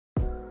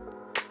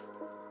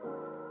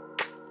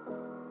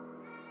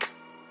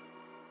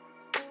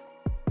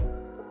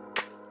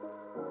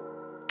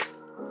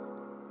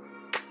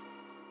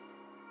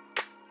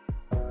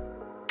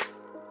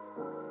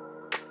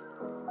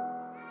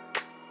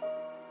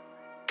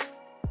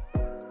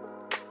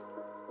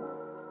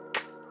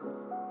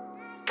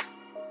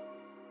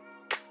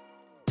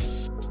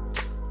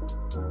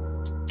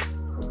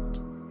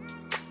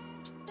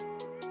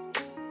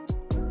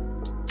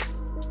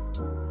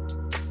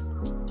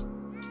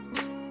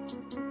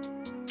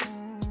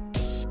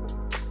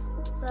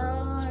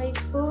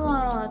Assalamualaikum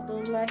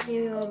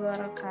warahmatullahi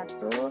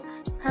wabarakatuh.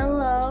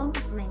 Hello,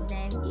 my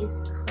name is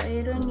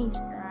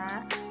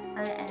khoirunnisa.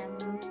 I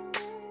am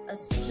a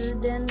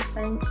student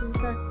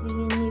Pancasila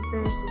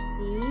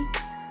University.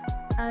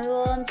 I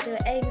want to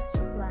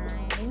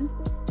explain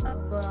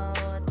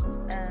about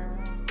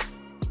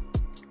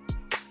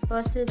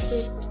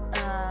possessive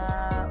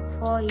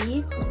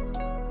voice.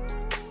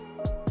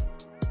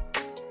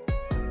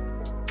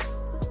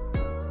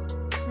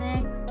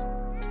 Next.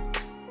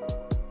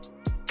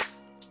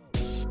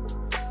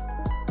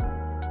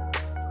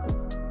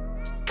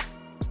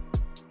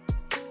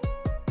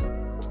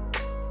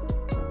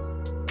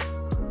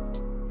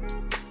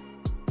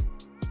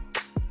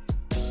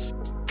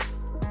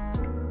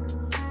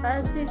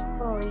 Passive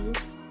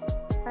voice.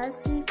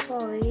 Passive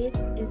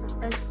voice is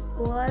a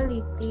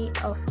quality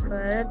of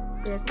verb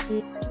that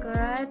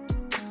describes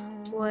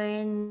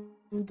when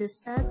the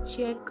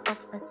subject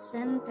of a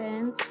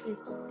sentence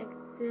is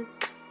acted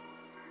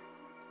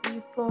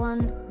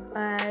upon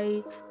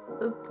by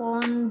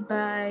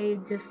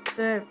the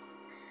verb.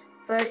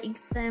 For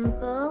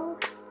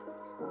example,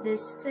 the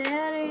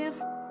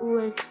sheriff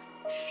was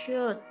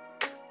shot.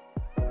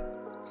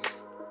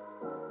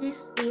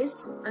 This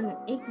is an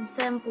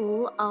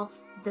example of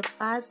the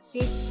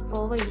passive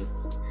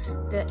voice.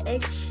 The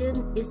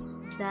action is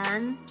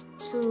done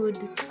to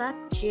the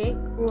subject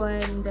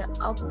when the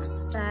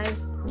opposite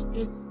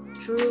is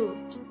true,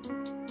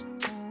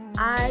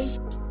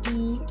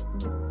 i.e.,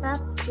 the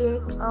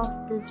subject of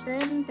the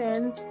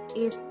sentence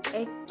is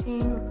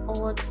acting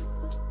out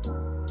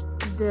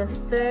the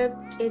verb.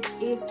 It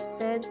is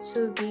said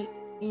to be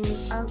in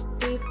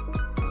active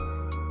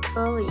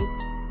voice.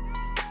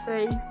 For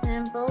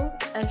example,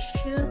 I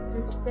shoot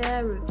the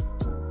sheriff.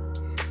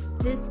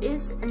 This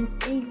is an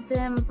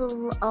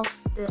example of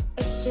the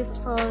active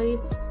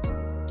voice.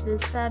 The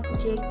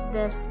subject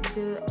does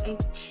the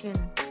action.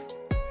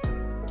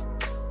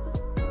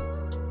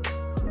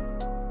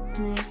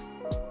 Next.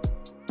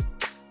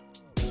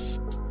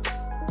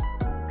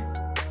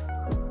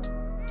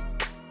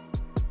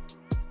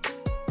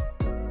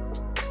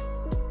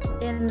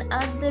 In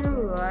other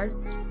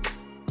words,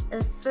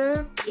 a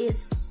verb is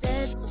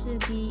said to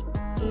be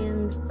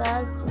in the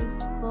passive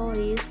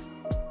voice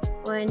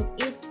when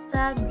its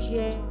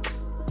subject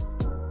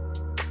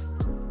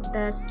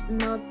does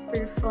not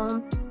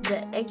perform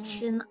the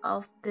action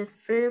of the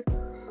verb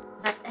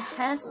but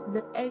has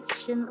the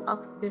action of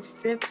the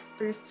verb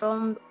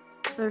perform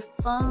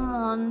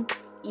on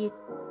it.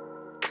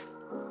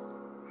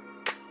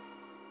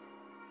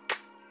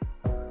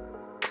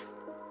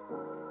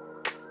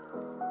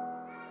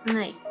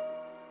 Next.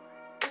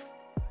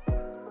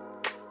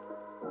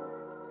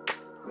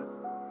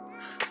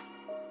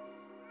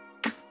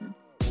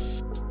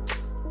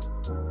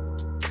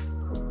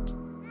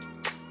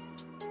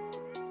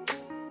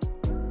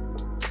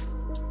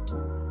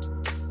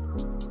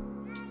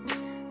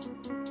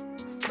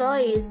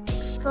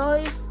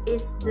 Voice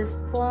is the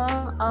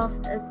form of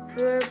a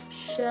verb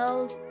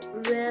shows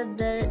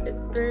whether a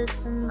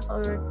person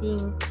or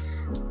thing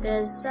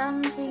does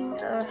something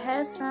or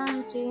has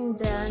something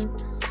done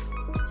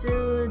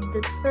to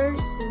the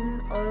person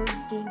or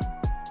thing.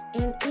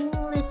 In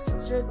English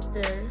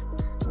structure,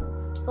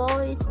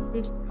 voice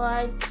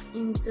divides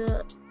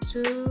into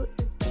two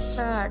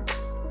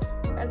parts: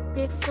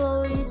 active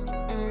voice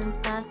and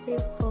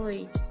passive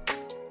voice.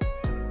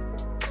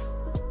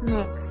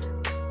 Next.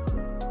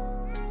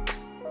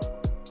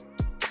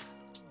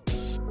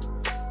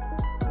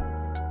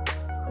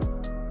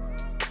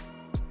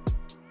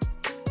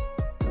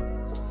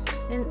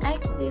 In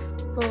active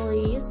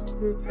voice,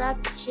 the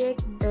subject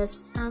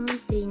does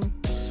something,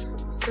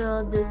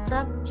 so the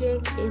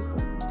subject is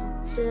the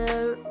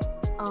teller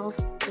of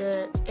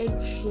the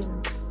action.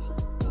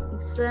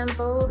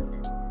 Example,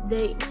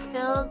 they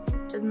killed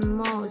a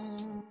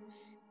mouse.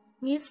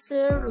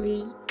 Mr.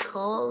 Lee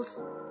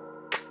calls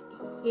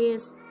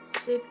his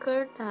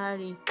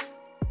secretary.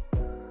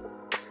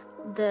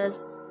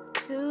 Thus,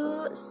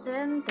 two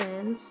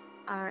sentences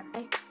are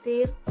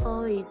active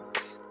voice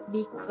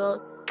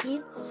because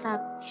its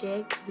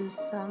subject do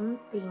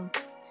something: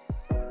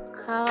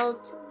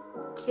 called,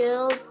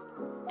 killed,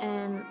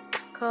 and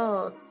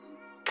calls.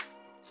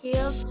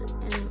 Killed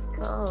and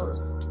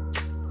calls.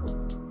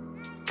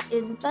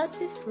 In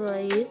passive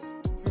voice,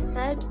 the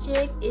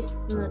subject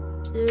is not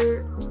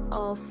the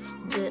of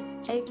the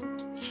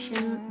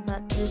action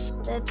but the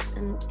step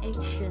and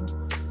action.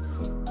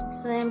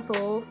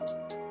 Example,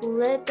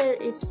 letter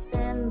is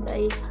sent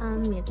by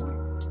Hamid.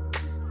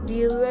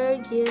 We were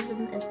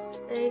given a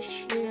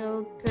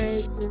special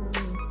present.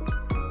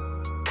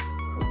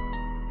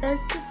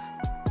 Passive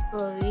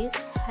voice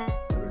has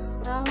the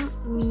same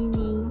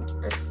meaning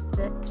as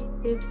the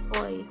active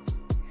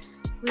voice.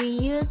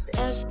 We use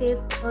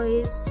active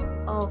voice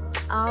if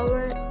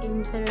our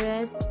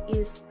interest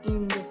is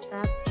in the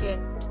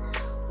subject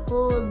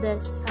who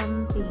does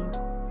something.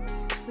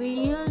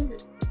 We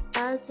use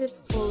passive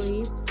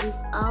voice if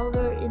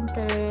our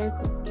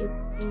interest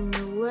is in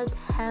what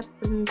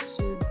happened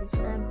to the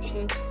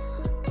subject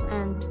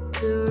and the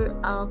tour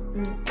of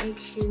an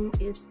action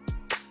is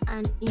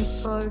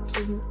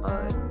unimportant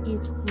or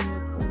is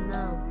not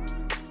known.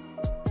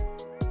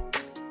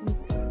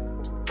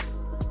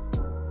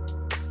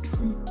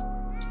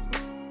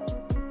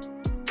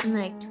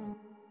 Next,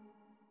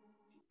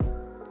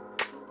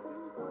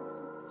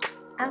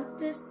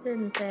 active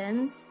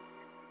sentence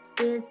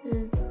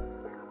versus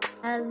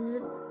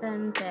passive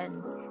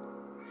sentence.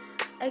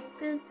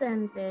 Active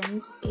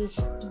sentence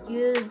is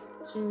used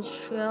to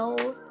show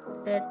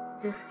that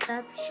the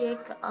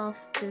subject of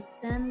the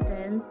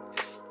sentence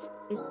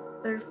is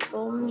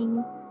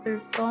performing or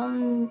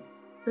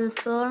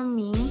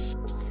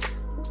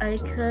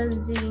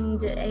causing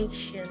the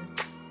action.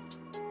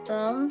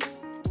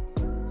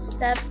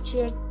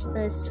 Subject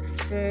plus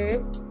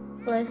verb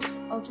plus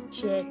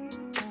object.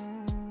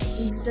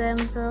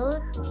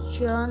 Example,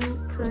 John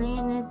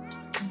cleaned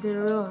the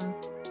room.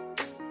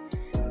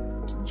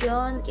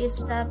 John is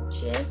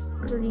subject,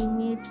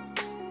 cleaned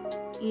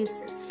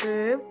is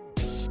verb,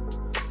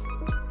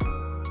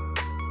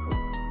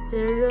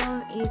 the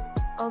room is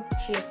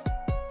object.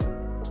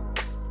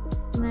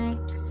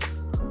 Next,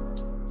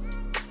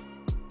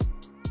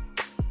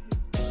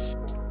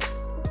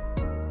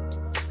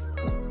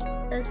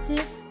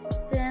 passive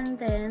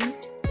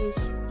sentence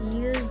is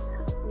used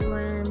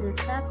when the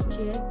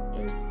subject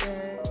is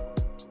the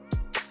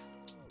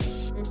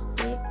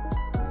recipient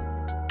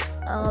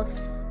of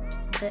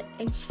the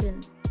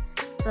action.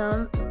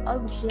 From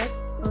object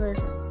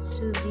plus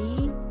to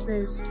be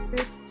plus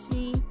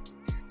 50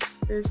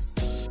 plus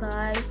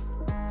by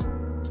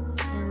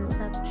and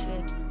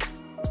subject.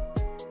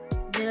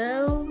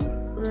 The room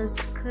was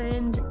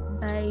cleaned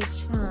by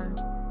John.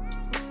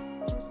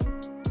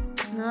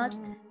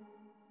 Note: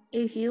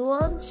 if you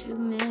want to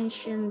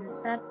mention the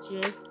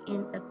subject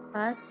in a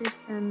passive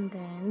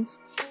sentence,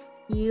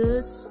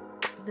 use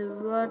the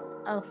word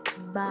of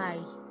by.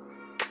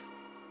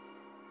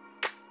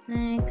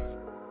 Next,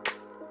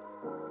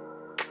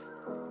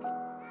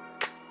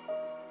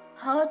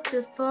 how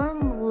to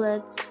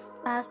formulate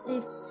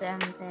passive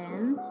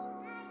sentence.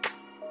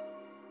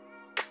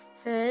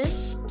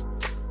 First,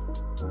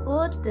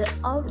 put the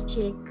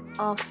object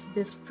of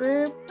the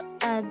verb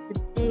at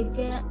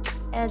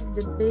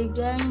the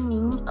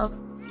beginning of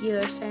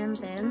your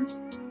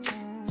sentence.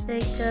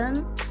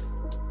 Second,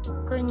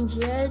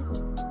 conjugate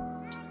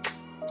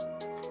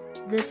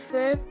the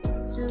verb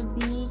to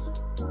be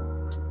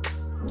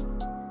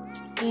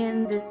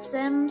in the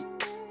same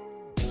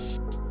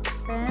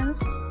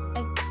tense,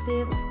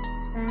 active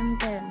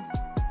sentence.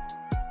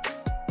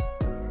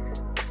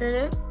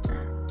 Third,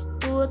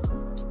 put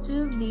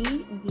to be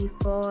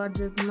before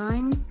the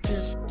main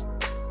verb.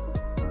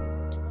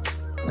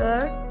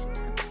 Fourth,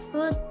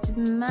 put the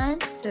main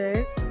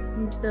verb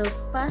into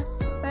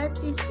past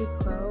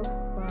participle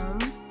form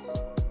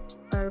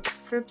or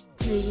verb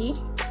 3.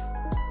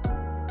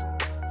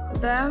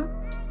 Verb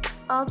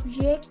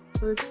object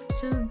plus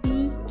to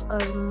be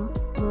or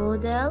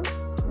modal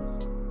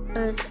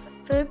plus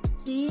verb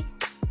 3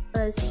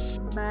 plus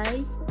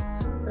by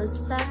plus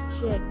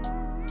subject.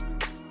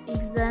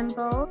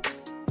 Example,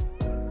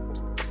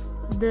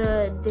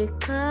 the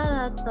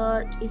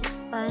decorator is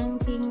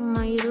painting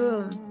my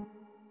room.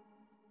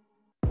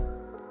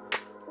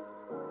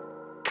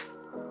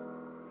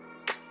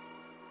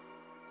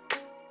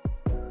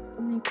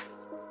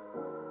 Next.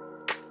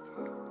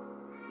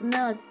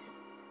 Note: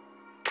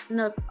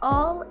 not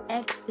all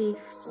active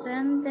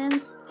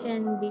sentence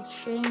can be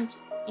changed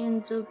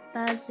into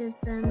passive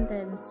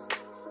sentence.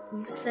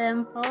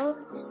 Example,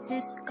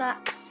 Siska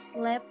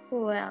slept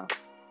well.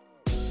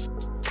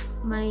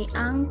 My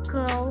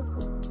uncle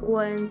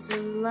went to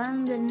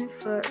London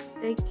for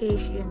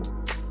vacation.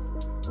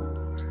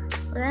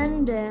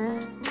 London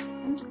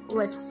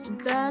was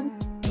gone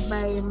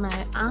by my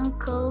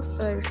uncle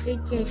for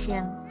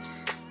vacation.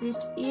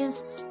 This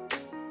is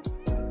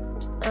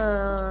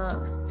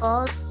a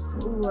false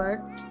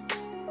word,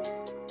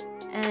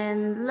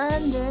 and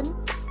London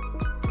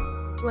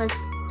was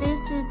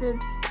visited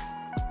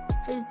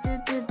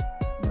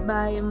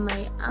by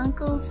my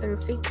uncle for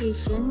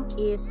vacation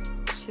is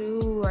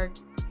true word.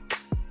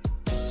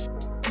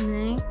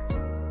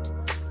 Next,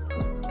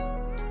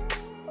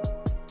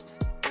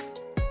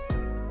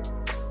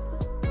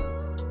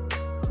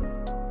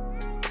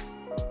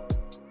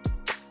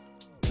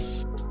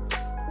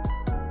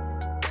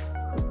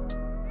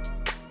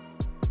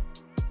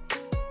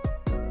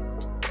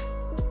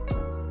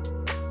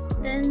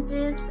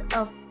 tenses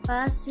of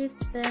passive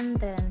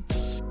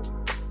sentence.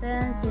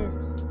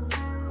 Tenses.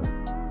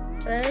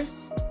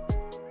 First,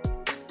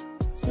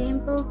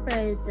 simple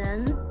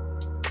present,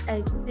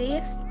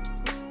 active,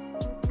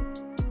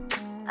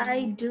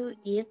 I do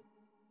it.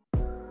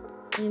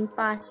 In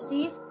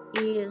passive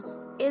is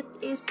it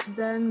is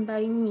done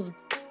by me.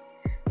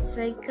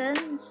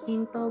 Second,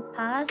 simple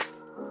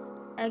past,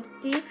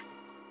 active.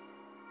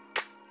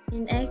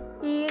 In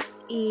active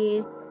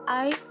is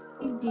I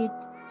did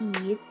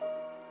it.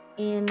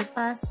 In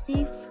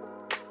passive,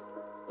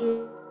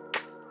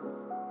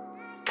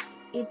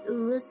 it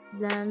was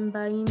done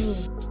by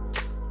me.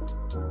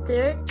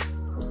 Third,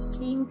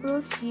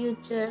 simple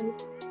future.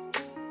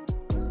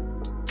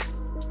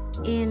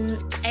 In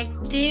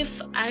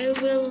active, I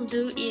will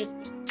do it.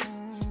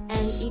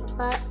 And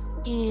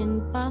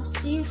in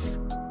passive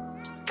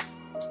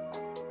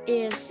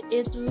is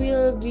it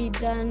will be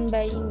done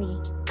by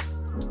me.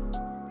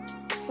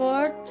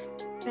 Fourth,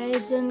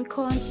 present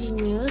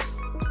continuous.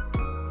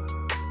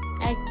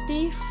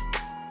 Active,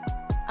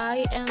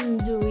 I am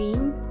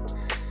doing.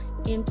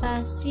 In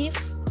passive,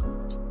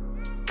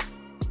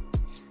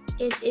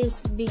 it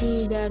is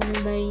being done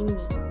by me.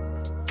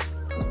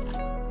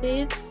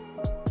 Fifth,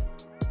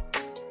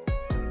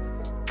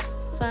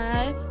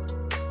 5,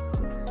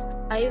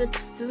 I was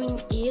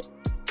doing it.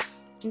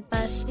 In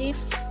passive,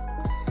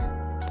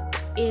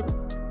 it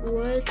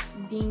was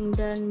being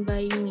done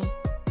by me.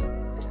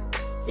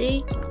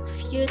 6,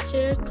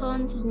 future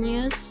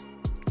continuous.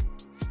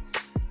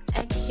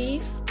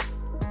 Active,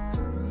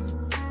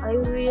 I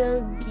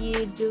will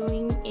be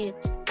doing it.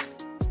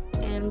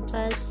 And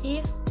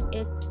passive,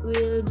 it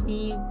will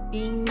be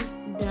being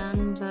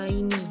done by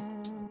me.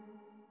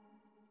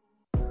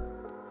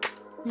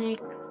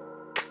 Next.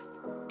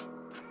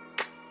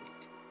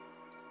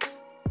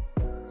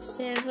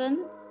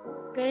 7,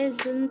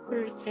 present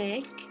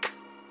perfect.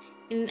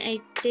 In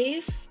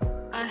active,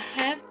 I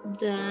have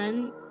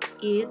done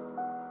it.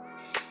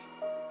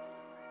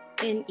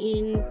 And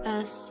in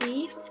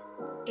passive,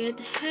 it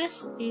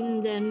has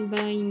been done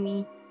by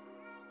me.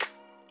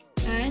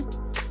 8,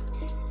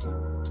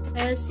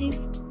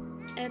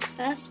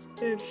 past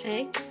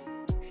perfect.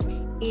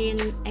 In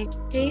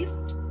active,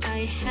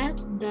 I had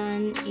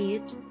done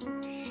it.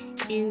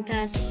 In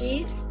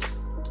passive,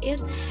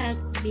 it had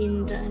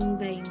been done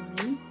by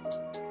me.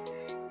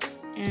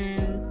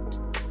 And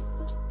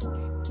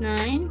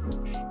 9,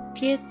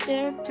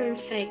 future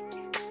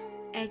perfect.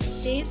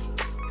 Active,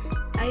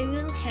 I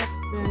will have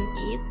done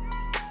it.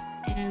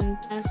 And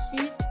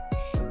passive,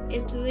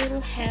 it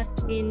will have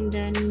been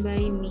done by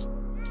me.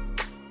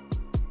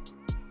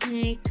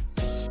 Next.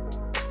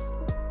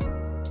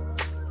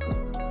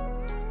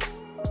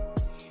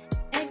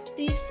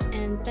 Active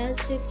and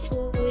passive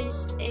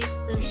voice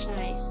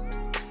exercise.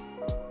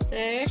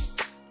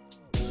 First,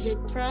 the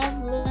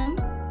problem.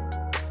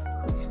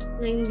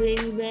 Bling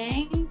bling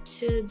bling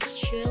to the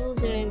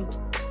children.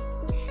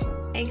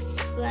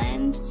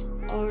 Explains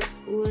or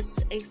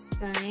was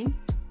explained.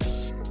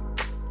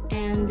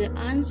 And the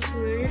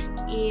answer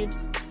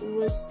is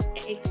was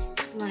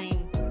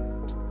explained.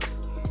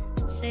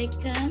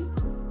 Second,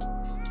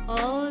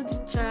 all the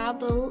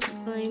trouble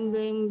bling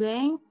bling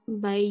bling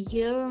by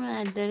your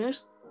mother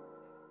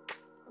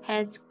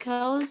had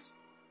caused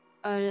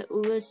or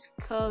was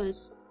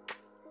caused.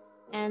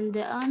 And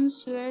the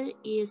answer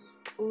is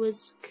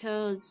was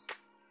caused.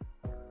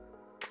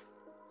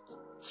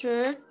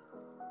 Third,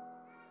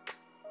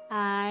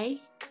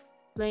 I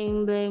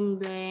bling bling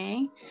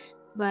bling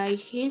by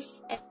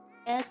his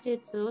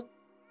attitude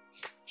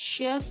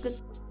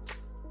shocked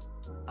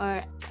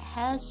or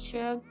has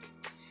shocked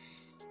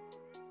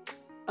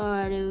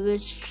or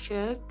was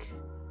shocked.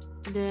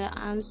 The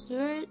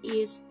answer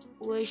is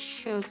was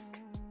shocked.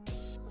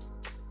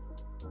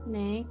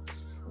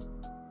 Next.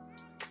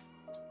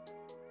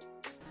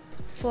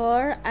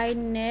 4, I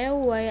know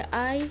why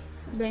I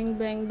blank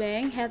blank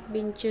blank had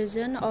been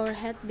chosen or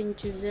had been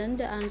chosen.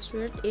 The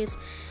answer is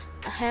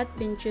had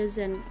been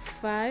chosen.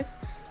 5,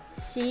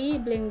 see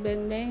blank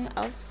blank blank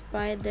of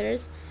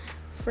spiders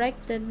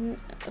frightened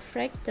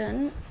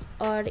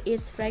or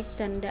is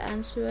frightened. The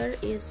answer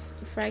is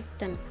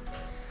frightened.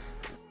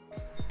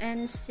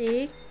 And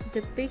 6,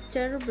 the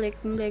picture blank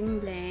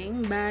blank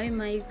blank by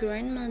my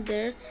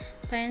grandmother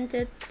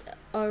painted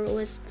or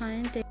was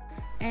painted.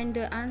 And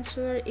the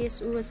answer is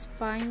was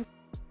painted.